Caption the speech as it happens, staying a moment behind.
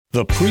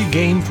The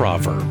pregame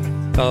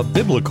proverb, a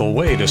biblical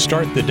way to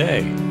start the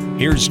day.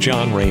 Here's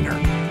John Rayner.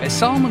 As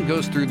Solomon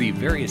goes through the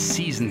various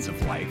seasons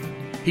of life,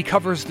 he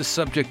covers the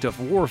subject of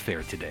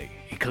warfare today.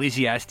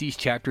 Ecclesiastes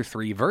chapter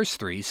 3, verse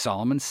 3,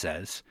 Solomon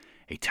says,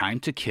 "A time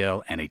to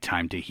kill and a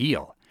time to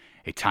heal,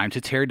 a time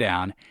to tear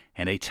down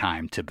and a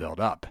time to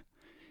build up."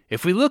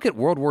 If we look at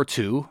World War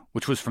II,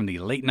 which was from the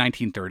late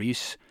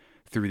 1930s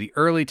through the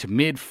early to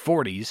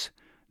mid-40s,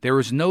 there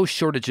was no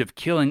shortage of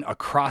killing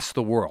across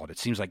the world. It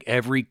seems like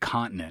every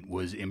continent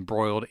was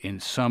embroiled in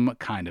some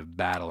kind of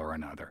battle or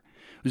another.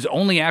 It was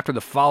only after the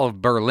fall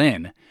of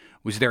Berlin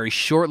was there a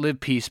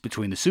short-lived peace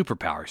between the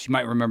superpowers. You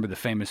might remember the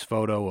famous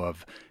photo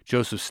of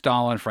Joseph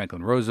Stalin,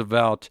 Franklin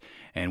Roosevelt,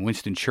 and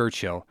Winston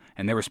Churchill.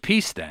 And there was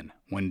peace then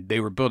when they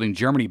were building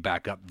Germany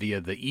back up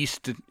via the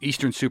Eastern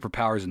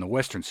superpowers and the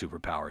Western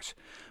superpowers.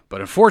 But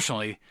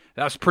unfortunately,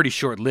 that was pretty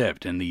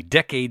short-lived, and the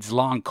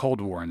decades-long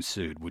Cold War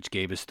ensued, which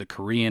gave us the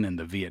Korean and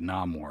the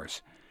Vietnam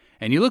Wars.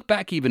 And you look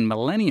back even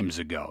millenniums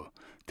ago,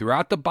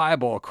 throughout the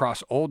Bible,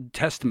 across Old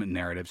Testament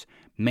narratives,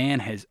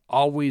 man has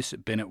always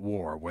been at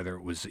war, whether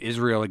it was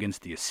Israel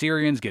against the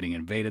Assyrians, getting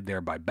invaded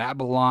there by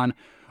Babylon,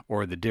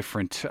 or the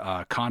different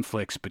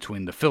conflicts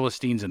between the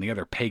Philistines and the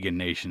other pagan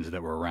nations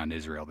that were around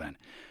Israel then.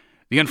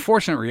 The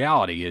unfortunate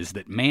reality is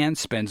that man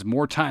spends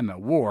more time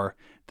at war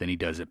than he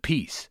does at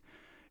peace.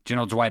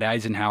 General Dwight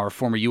Eisenhower,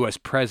 former U.S.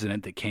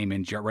 president that came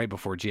in right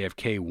before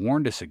JFK,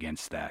 warned us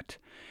against that.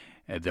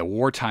 The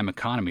wartime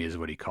economy is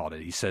what he called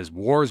it. He says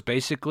wars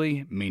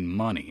basically mean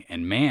money,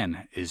 and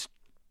man is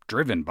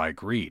driven by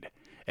greed.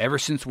 Ever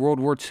since World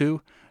War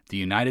II, the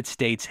United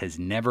States has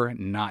never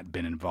not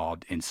been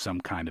involved in some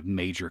kind of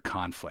major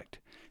conflict.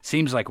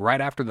 Seems like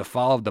right after the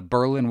fall of the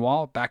Berlin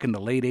Wall back in the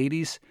late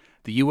 80s,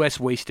 the U.S.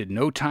 wasted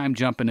no time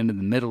jumping into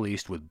the Middle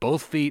East with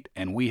both feet,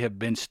 and we have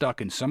been stuck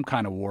in some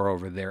kind of war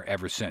over there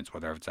ever since,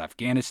 whether it's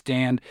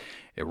Afghanistan,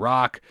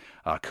 Iraq,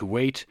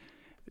 Kuwait,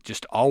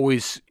 just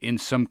always in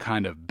some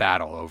kind of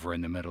battle over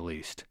in the Middle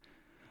East.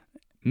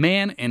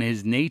 Man in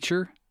his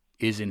nature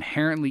is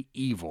inherently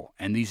evil,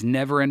 and these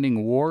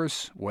never-ending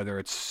wars, whether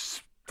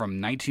it's from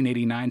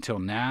 1989 till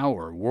now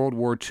or World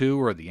War II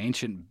or the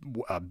ancient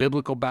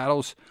biblical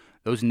battles,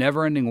 those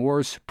never-ending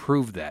wars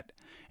prove that.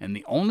 And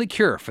the only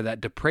cure for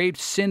that depraved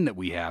sin that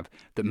we have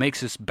that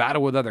makes us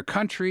battle with other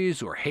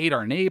countries or hate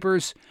our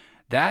neighbors,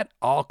 that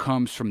all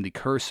comes from the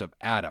curse of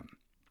Adam.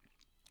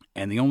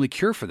 And the only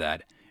cure for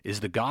that is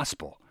the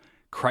gospel.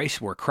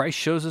 Christ, where Christ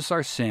shows us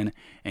our sin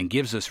and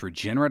gives us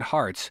regenerate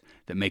hearts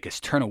that make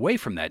us turn away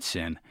from that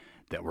sin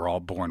that we're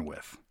all born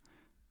with.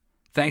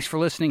 Thanks for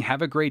listening.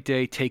 Have a great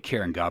day. Take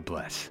care, and God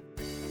bless.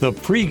 The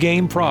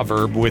pregame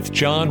proverb with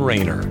John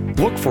Rayner.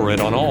 Look for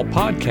it on all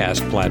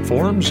podcast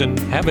platforms and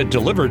have it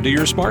delivered to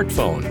your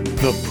smartphone.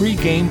 The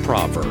pregame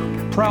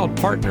proverb. Proud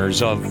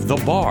partners of The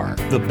Bar,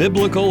 the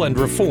Biblical and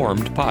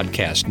Reformed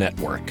Podcast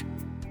Network.